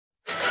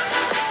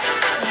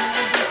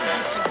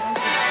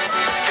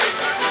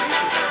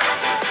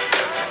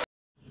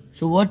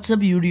So what's up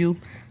YouTube?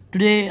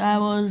 Today I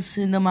was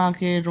in the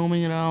market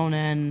roaming around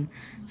and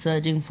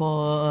searching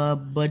for a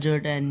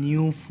budget and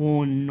new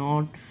phone.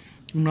 Not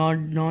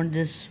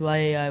just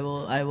why I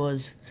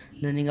was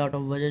running out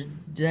of budget.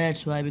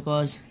 That's why,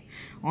 because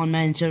on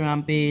my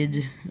Instagram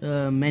page,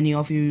 many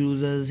of you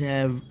users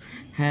I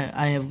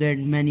have get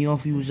many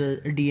of users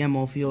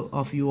DM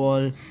of you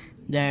all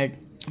that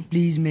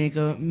please make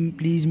a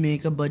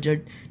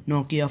budget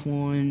Nokia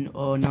phone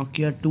or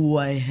Nokia 2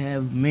 I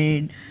have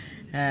made.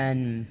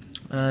 And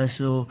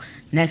so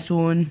next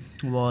one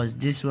was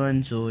this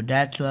one, so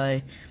that's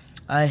why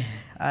I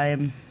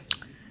am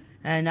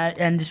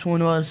and this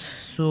one was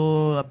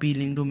so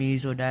appealing to me,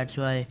 so that's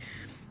why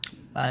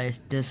I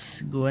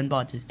just go and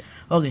bought it.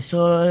 Okay,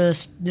 so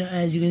as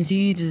you can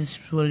see, it is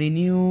fully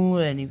new,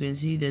 and you can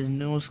see there's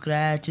no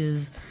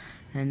scratches,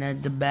 and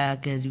at the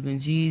back, as you can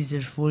see,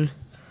 it's full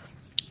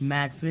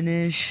matte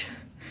finish.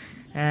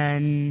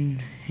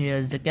 And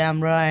here's the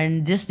camera,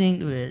 and this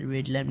thing,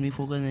 wait, let me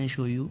focus and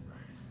show you.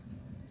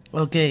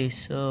 Okay,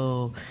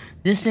 so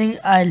this thing,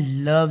 I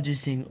love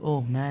this thing.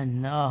 Oh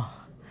man, no,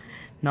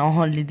 now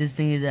only this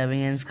thing is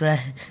having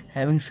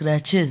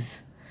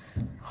scratches.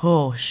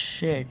 Oh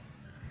shit,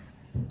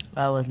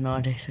 I was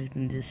not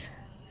expecting this.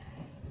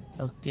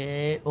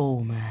 Okay,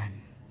 oh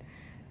man,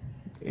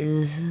 it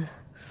is,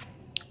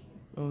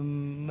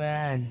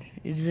 it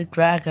is a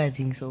crack, I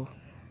think so.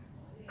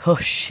 Oh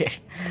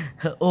shit.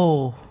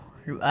 Oh,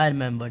 I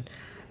remembered.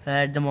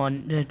 At the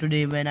morning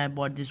today when I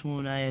bought this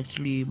phone, I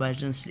actually by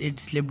chance it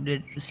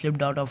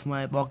slipped out of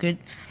my pocket,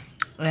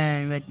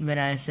 and when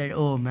I said,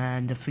 oh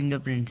man, the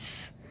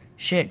fingerprints,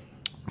 shit.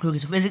 Okay,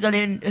 so physical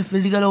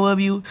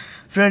overview.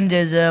 Front,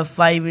 there's a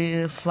 5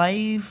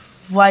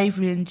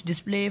 inch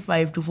display,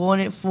 5 to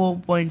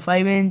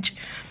 4.5 inch,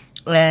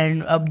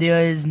 and up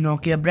there is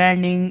Nokia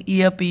branding,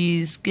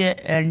 earpiece,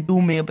 and 2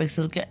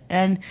 megapixel.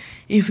 And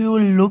if you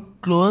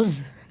look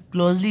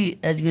closely,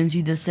 as you can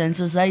see, the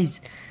sensor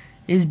size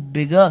is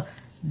bigger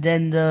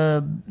than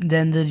the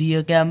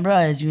rear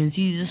camera. As you can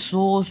see, it's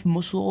so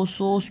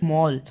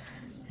small,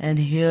 and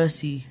here,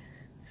 see,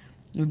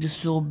 it is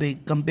so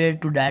big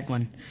compared to that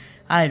one.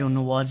 I don't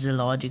know what's the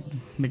logic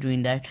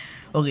between that.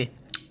 Okay,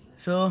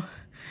 so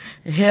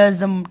here's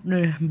the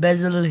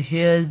bezel,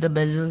 here's the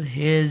bezel,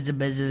 here's the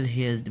bezel,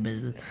 here's the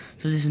bezel.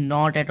 So this is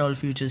not at all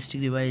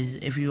futuristic device.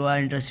 If you are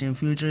interested in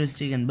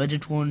futuristic and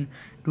budget phone,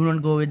 do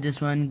not go with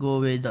this one, go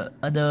with the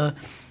other.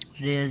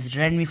 There's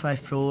Redmi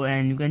 5 Pro,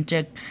 and you can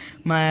check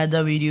my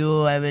other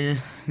video. I will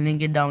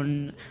link it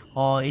down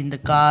or in the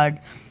card.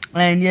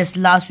 And yes,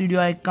 last video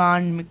I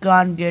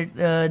can't get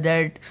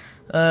that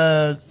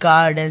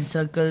card and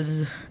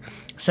circles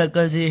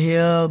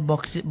here,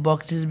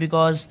 boxes,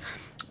 because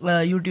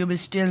YouTube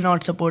is still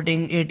not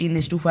supporting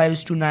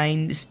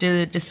 18:5:9. Still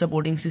it is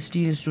supporting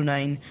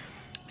 16:9,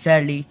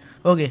 sadly.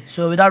 Okay,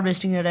 so without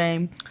wasting your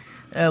time,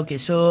 okay,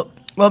 so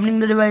opening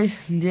the device,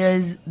 there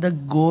is the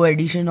Go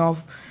edition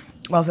of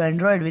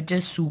Android, which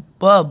is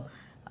superb.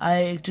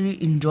 I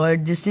actually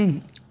enjoyed this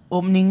thing.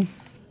 Opening,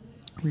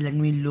 let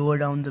me lower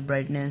down the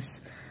brightness,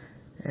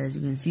 as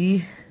you can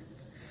see.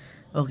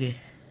 Okay,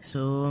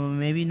 so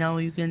maybe now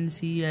you can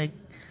see.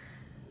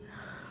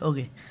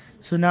 Okay,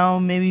 so now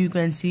maybe you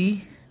can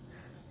see.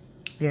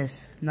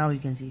 Yes, now you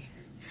can see.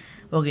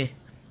 Okay,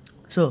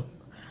 so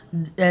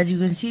as you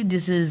can see,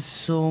 this is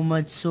so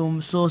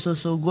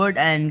good,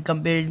 and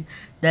compared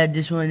that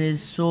this one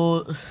is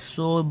so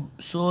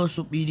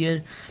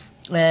superior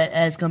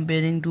as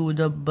comparing to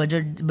the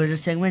budget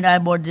segment. I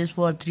bought this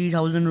for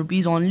 3,000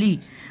 rupees only.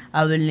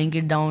 I will link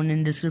it down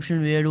in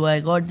description. Where do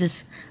I got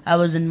this? I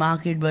was in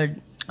market, but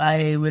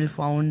I will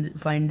find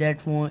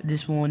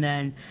this phone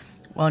and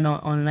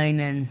online,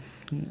 and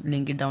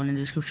link it down in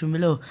the description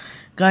below.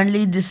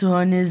 Currently this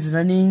one is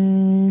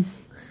running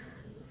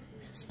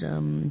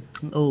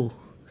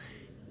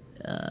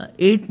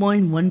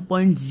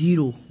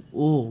 8.1.0.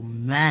 oh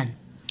man,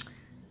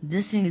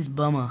 this thing is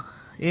bummer.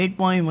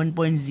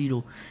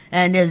 8.1.0,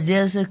 and yes,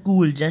 there's a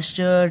cool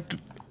gesture.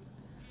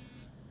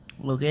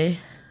 Okay,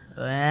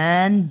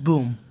 and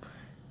boom,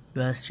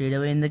 you are straight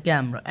away in the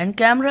camera, and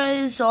camera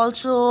is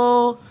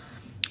also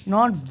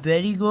not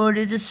very good.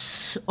 It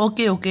is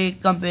okay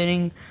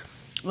comparing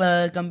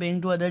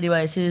to other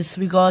devices,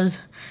 because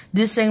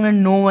this segment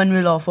no one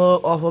will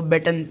offer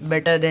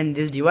better than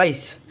this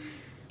device.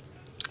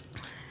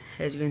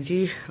 As you can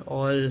see,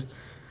 all,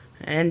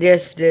 and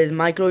yes, there's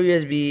micro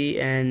USB,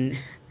 and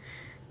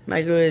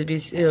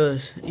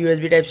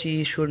USB Type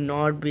C should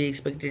not be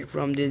expected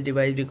from this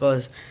device,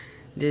 because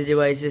this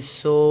device is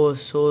so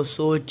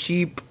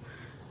cheap.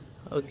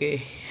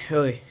 Okay,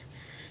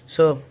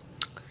 so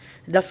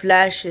the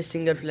flash is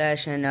single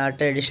flash and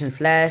traditional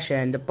flash,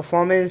 and the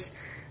performance,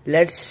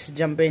 let's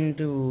jump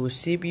into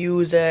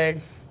CPU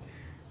side.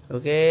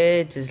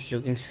 Okay, just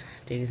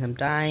taking some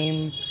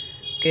time.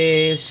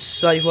 Okay,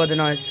 sorry for the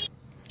noise.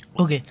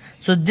 Okay,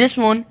 so this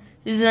one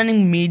is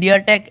running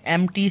MediaTek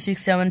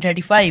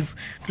MT6735,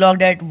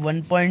 clocked at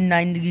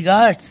 1.9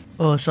 gigahertz.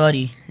 Oh,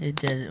 sorry,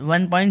 it is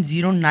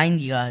 1.09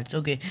 gigahertz.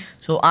 Okay,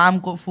 so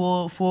ARM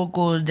four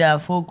cores. There are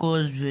 4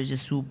 cores, which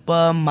is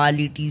super.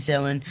 Mali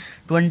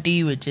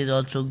T720, which is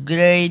also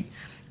great.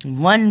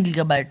 1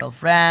 gigabyte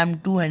of RAM,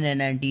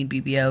 219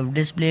 ppi of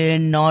display,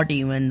 not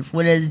even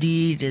full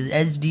HD, it is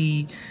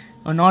HD,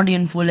 or not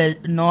even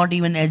not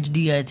even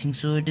HD, I think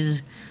so. It is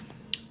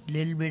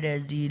little bit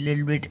HD,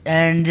 little bit,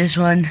 and this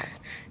one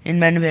in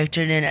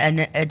manufactured in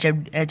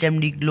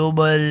HMD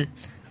Global.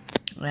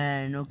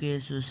 And okay,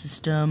 so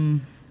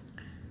system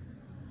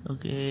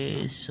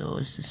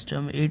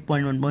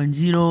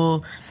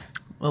 8.1.0,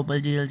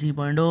 Opal GL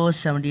 3.0,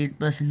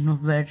 78%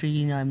 of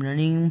battery. Now I'm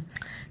running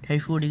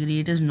 34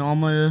 degree, it is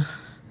normal.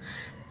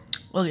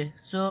 Okay,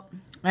 so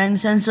and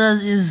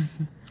sensors is,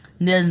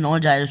 there's no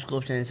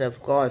gyroscope sensor,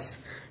 of course.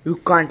 You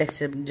can't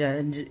accept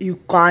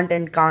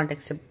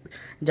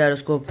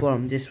gyroscope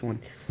from this one.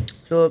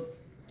 So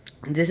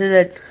this is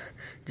it.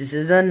 This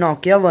is a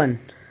Nokia one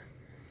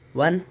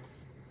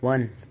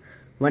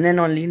and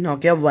only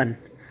Nokia 1.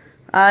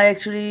 I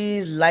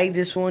actually like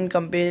this phone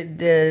compared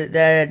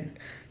that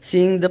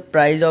seeing the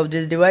price of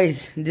this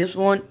device. This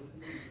one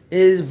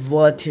is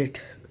worth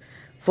it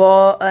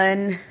for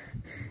an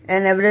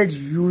average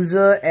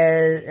user,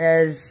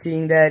 as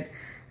seeing that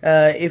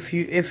if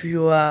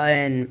you are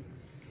an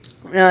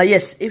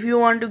yes, if you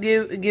want to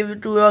give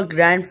it to your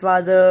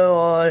grandfather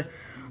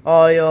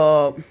or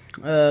your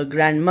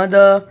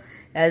grandmother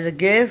as a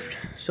gift,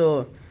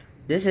 so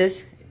this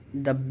is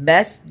the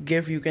best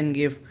gift you can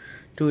give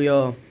to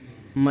your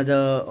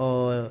mother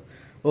or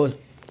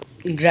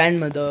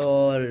grandmother,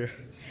 or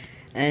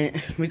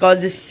and because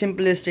this is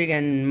simplistic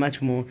and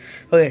much more.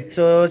 Okay,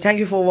 so thank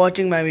you for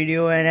watching my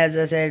video, and as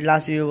I said,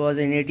 last video was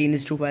in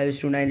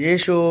 18:5:9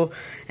 ratio,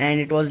 and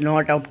it was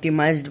not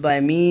optimized by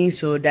me,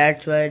 so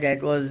that's why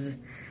that was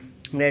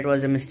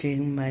a mistake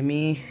by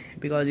me,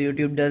 because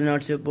YouTube does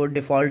not support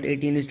default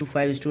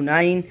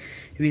 18:5:9.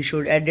 We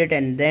should edit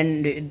and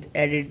then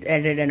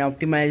edit and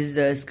optimize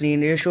the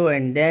screen ratio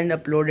and then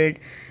upload it.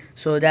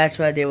 So that's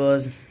why there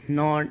was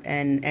not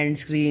an end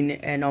screen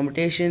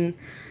annotation.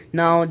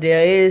 Now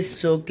there is,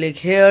 so click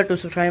here to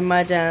subscribe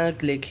my channel,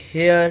 click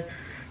here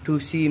to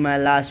see my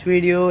last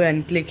video,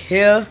 and click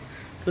here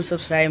to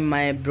subscribe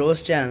my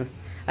bro's channel.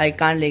 I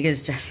can't link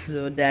his channel,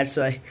 so that's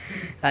why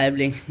I have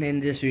linked in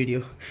this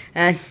video.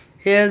 And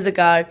here's the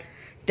card.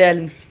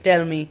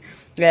 Tell me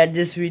that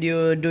this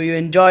video, do you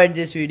enjoyed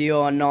this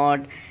video or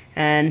not?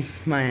 And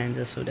my hands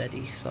are so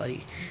dirty,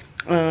 sorry.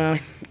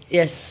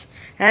 Yes,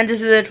 and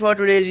this is it for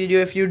today's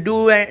video. If you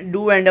do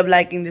end up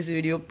liking this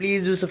video,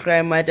 please do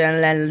subscribe my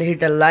channel and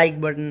hit a like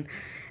button.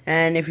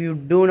 And if you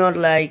do not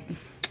like,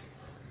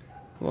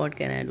 what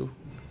can I do?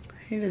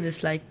 Hit a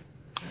dislike.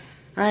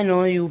 I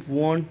know you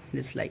won't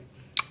dislike,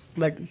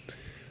 but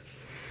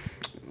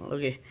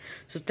okay.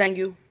 So thank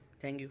you,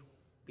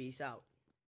 peace out.